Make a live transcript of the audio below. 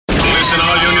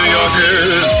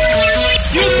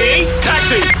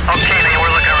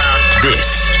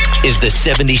is the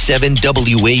 77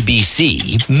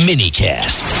 WABC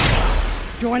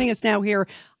minicast. Joining us now here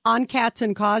on Katz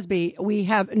and Cosby, we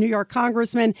have New York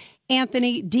Congressman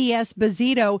Anthony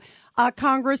D'Esposito.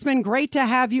 Congressman, great to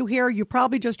have you here. You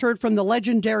probably just heard from the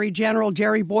legendary General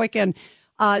Jerry Boykin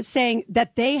saying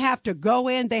that they have to go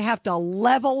in, they have to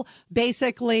level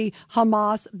basically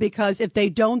Hamas, because if they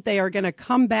don't, they are going to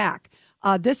come back.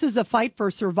 This is a fight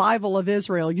for survival of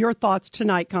Israel. Your thoughts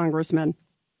tonight, Congressman?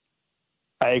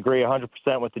 I agree 100%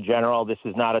 with the general. This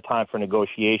is not a time for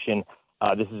negotiation.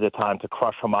 This is a time to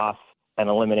crush Hamas and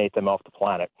eliminate them off the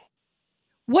planet.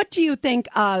 What do you think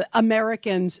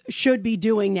Americans should be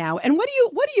doing now? And what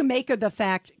do you make of the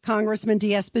fact, Congressman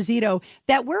D'Esposito,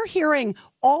 that we're hearing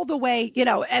all the way,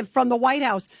 from the White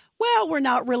House, well, we're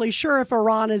not really sure if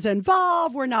Iran is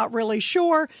involved. We're not really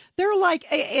sure. They're like,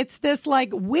 it's this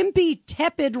like wimpy,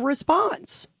 tepid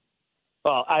response.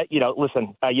 Well,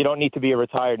 listen, you don't need to be a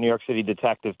retired New York City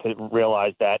detective to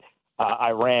realize that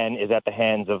Iran is at the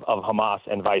hands of Hamas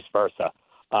and vice versa.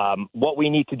 What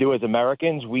we need to do as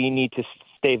Americans, we need to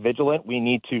stay vigilant. We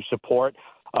need to support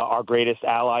our greatest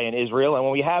ally in Israel. And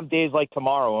when we have days like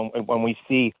tomorrow, and when we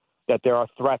see that there are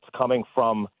threats coming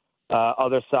from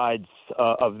other sides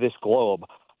of this globe,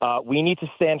 we need to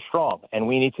stand strong, and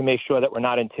we need to make sure that we're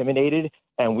not intimidated,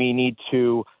 and we need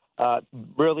to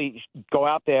really go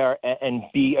out there and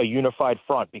be a unified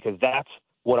front, because that's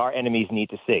what our enemies need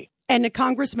to see. And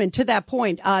Congressman, to that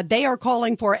point, they are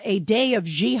calling for a day of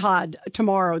jihad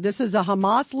tomorrow. This is a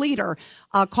Hamas leader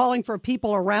calling for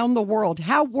people around the world.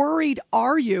 How worried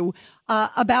are you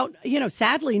about,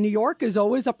 sadly, New York is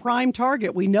always a prime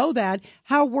target. We know that.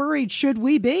 How worried should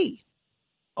we be?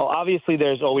 Well, obviously,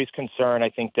 there's always concern. I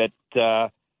think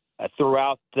that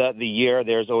throughout the year,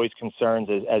 there's always concerns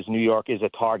as New York is a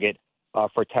target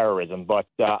for terrorism. But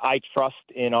I trust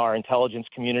in our intelligence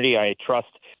community. I trust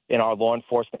in our law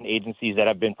enforcement agencies that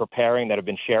have been preparing, that have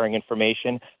been sharing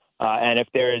information. And if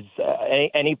there's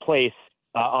any place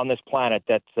on this planet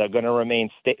that's going to remain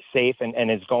safe and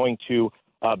is going to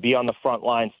be on the front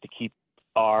lines to keep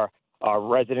our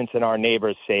residents and our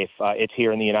neighbors safe, it's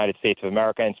here in the United States of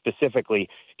America, and specifically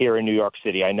here in New York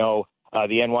City. I know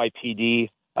the NYPD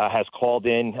has called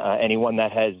in anyone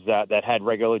that had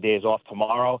regular days off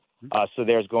tomorrow. So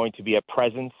there's going to be a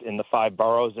presence in the 5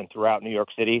 boroughs and throughout New York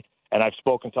City. And I've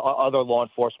spoken to other law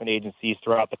enforcement agencies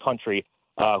throughout the country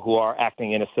who are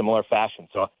acting in a similar fashion.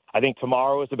 So I think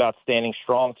tomorrow is about standing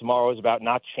strong. Tomorrow is about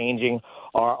not changing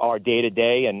our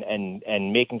day-to-day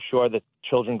and making sure that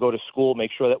children go to school,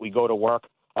 make sure that we go to work,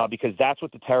 because that's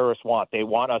what the terrorists want. They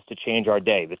want us to change our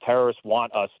day. The terrorists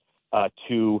want us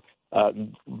to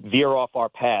veer off our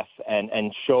path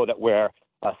and show that we're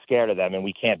scared of them, and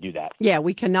we can't do that. Yeah,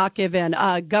 we cannot give in.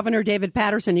 Governor David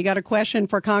Paterson, you got a question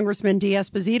for Congressman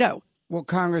D'Esposito? Well,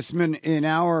 Congressman, in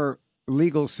our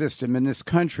legal system in this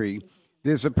country,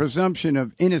 there's a presumption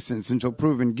of innocence until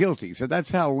proven guilty. So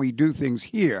that's how we do things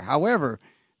here. However,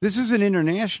 this is an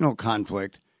international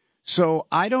conflict, so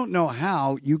I don't know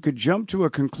how you could jump to a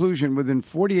conclusion within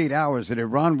 48 hours that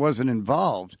Iran wasn't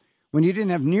involved when you didn't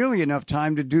have nearly enough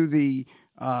time to do the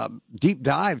deep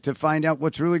dive to find out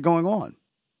what's really going on.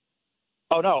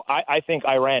 Oh, no, I think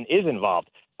Iran is involved.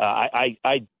 I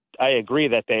agree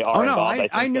that they are involved.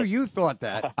 I knew you thought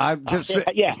that. I'm just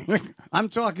I'm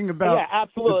talking about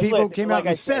absolutely. The people who came out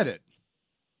and said it.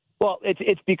 Well,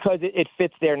 it's because it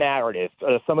fits their narrative.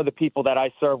 Some of the people that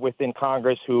I serve with in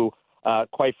Congress who,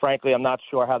 quite frankly, I'm not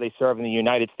sure how they serve in the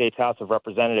United States House of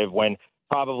Representatives when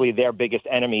probably their biggest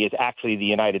enemy is actually the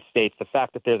United States. The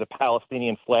fact that there's a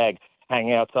Palestinian flag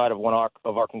hanging outside of one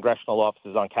of our congressional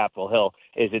offices on Capitol Hill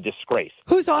is a disgrace.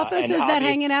 Whose office is that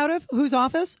hanging out of? Whose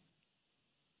office?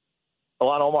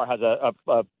 Ilhan Omar has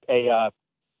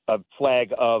a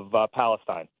flag of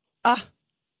Palestine.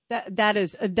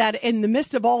 That in the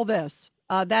midst of all this,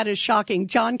 that is shocking.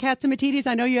 John Katzimatidis,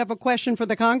 I know you have a question for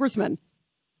the congressman.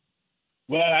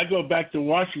 Well, I go back to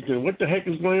Washington. What the heck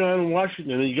is going on in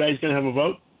Washington? Are you guys going to have a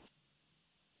vote?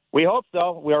 We hope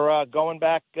so. We're going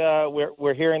back.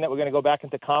 We're hearing that we're going to go back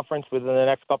into conference within the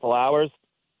next couple hours.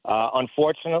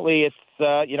 Unfortunately, it's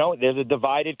there's a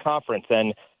divided conference,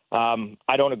 and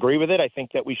I don't agree with it. I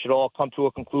think that we should all come to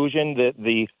a conclusion.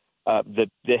 The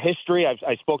history.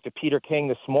 I spoke to Peter King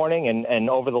this morning, and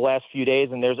over the last few days,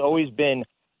 and there's always been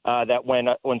that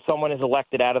when someone is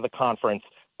elected out of the conference,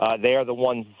 they are the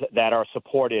ones that are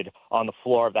supported on the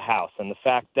floor of the House, and the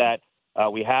fact that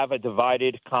we have a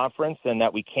divided conference and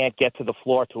that we can't get to the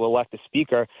floor to elect a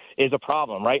speaker is a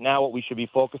problem. Right now, what we should be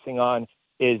focusing on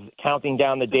is counting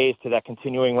down the days to that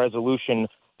continuing resolution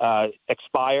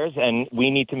expires, and we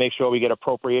need to make sure we get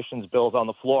appropriations bills on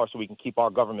the floor so we can keep our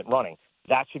government running.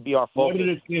 that should be our focus.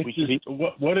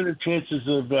 What are the chances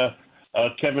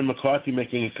of Kevin McCarthy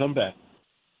making a comeback?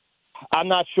 I'm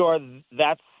not sure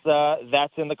that's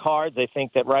in the cards. I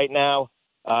think that right now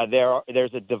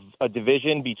there's a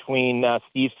division between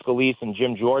Steve Scalise and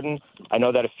Jim Jordan. I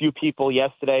know that a few people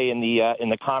yesterday in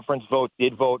the conference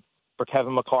did vote for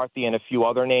Kevin McCarthy and a few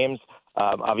other names.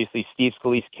 Obviously, Steve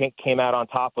Scalise came out on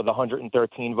top with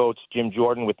 113 votes, Jim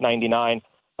Jordan with 99.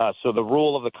 So the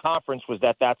rule of the conference was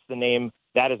that that's the name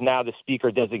that is now the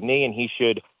speaker designee, and he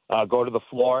should go to the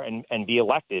floor and be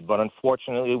elected. But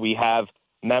unfortunately, we have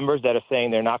members that are saying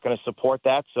they're not going to support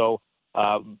that. So,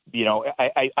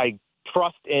 I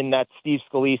trust in that Steve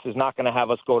Scalise is not going to have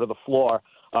us go to the floor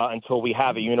until we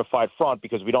have a unified front,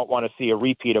 because we don't want to see a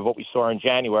repeat of what we saw in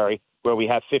January, where we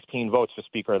had 15 votes for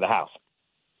Speaker of the House.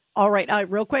 All right.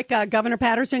 Real quick, Governor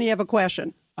Patterson, you have a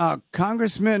question.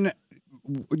 Congressman,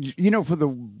 for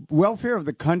the welfare of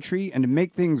the country and to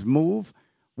make things move,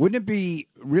 wouldn't it be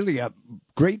really a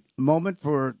great moment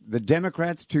for the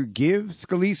Democrats to give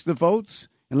Scalise the votes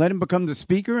and let him become the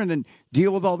speaker and then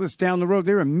deal with all this down the road?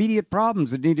 There are immediate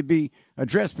problems that need to be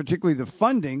addressed, particularly the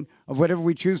funding of whatever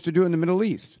we choose to do in the Middle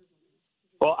East.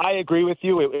 Well, I agree with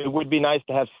you. It would be nice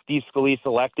to have Steve Scalise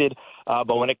elected.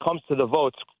 But when it comes to the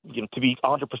votes, to be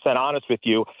 100% honest with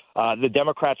you, the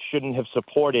Democrats shouldn't have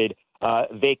supported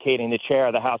vacating the chair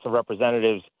of the House of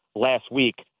Representatives last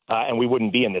week, and we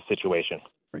wouldn't be in this situation.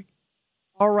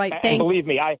 All right. And believe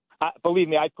me, I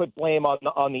put blame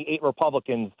on the 8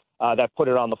 Republicans that put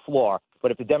it on the floor.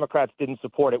 But if the Democrats didn't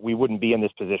support it, we wouldn't be in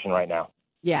this position right now.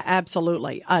 Yeah,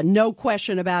 absolutely. No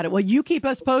question about it. Well, you keep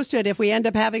us posted if we end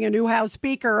up having a new House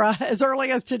Speaker as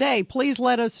early as today. Please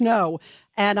let us know.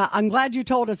 And I'm glad you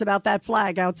told us about that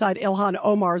flag outside Ilhan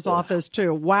Omar's office,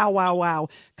 too. Wow, wow, wow.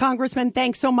 Congressman,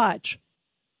 thanks so much.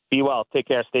 Be well. Take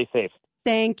care. Stay safe.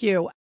 Thank you.